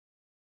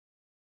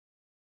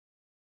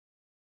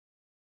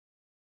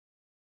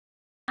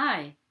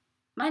Hi,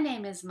 my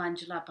name is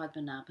Manjula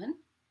Padmanabhan.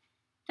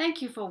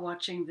 Thank you for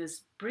watching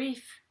this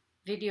brief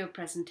video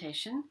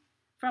presentation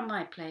from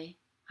my play,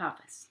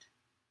 Harvest.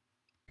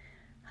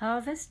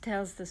 Harvest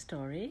tells the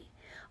story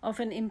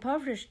of an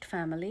impoverished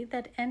family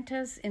that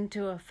enters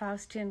into a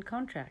Faustian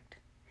contract.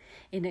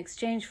 In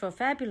exchange for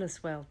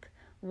fabulous wealth,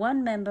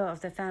 one member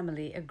of the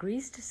family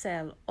agrees to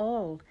sell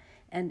all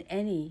and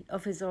any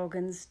of his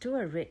organs to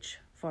a rich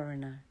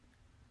foreigner.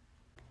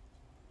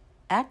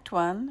 Act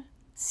 1,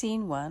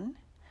 Scene 1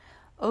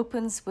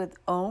 opens with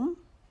Om,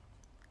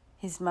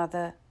 his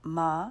mother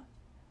Ma,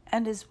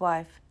 and his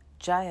wife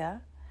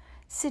Jaya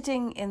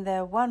sitting in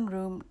their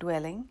one-room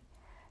dwelling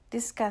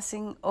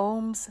discussing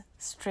Om's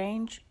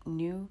strange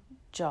new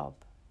job.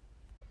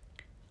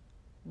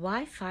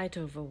 Why fight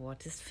over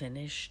what is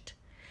finished?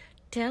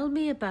 Tell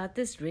me about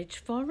this rich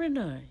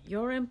foreigner,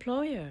 your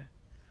employer.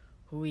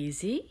 Who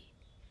is he?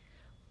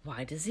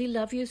 Why does he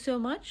love you so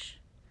much?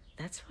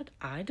 That's what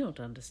I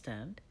don't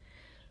understand.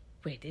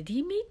 Where did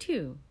he meet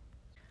you?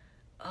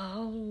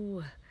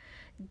 Oh,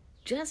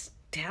 just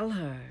tell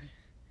her.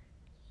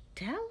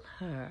 Tell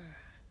her.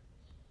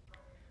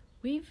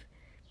 We've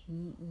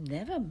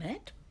never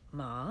met,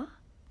 Ma.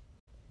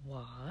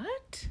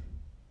 What?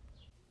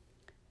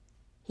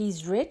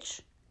 He's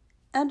rich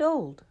and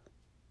old.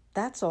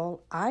 That's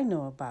all I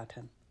know about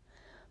him.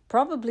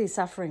 Probably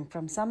suffering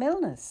from some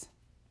illness.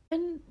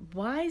 And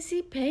why is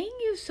he paying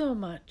you so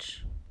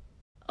much?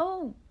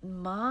 Oh,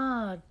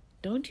 Ma,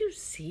 don't you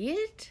see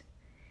it?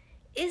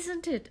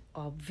 Isn't it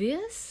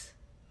obvious?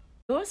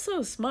 You're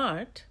so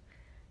smart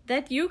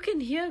that you can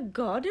hear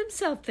God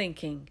himself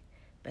thinking,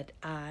 but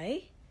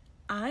I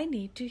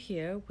need to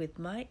hear with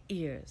my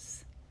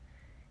ears.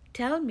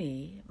 Tell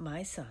me,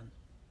 my son.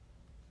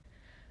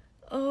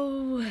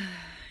 Oh,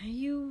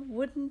 you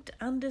wouldn't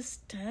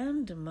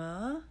understand,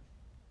 Ma.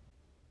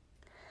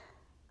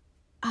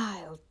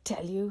 I'll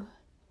tell you.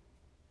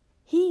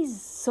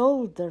 He's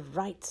sold the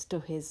rights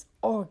to his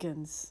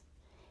organs,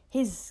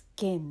 his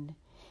skin,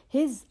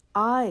 his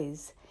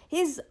eyes,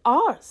 his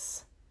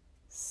arse.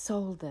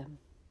 Sold them.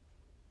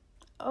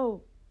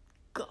 Oh,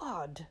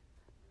 God.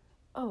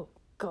 Oh,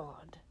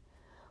 God.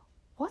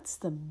 What's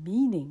the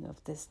meaning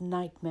of this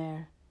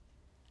nightmare?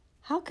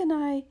 How can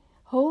I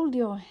hold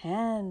your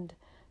hand,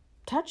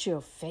 touch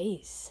your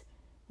face,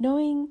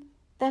 knowing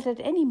that at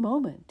any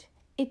moment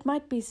it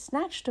might be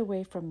snatched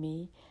away from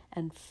me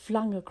and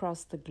flung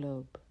across the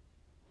globe?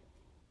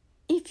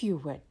 If you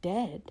were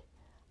dead,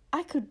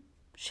 I could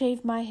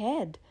shave my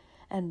head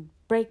and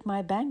break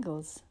my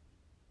bangles.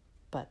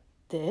 But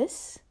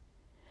this?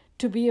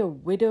 To be a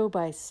widow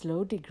by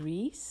slow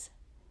degrees?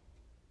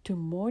 To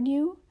mourn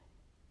you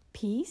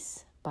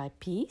piece by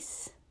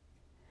piece?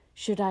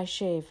 Should I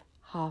shave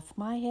half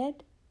my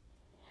head?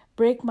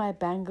 Break my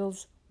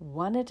bangles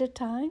one at a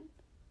time?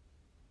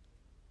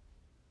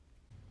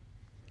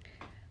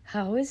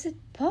 How is it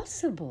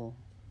possible?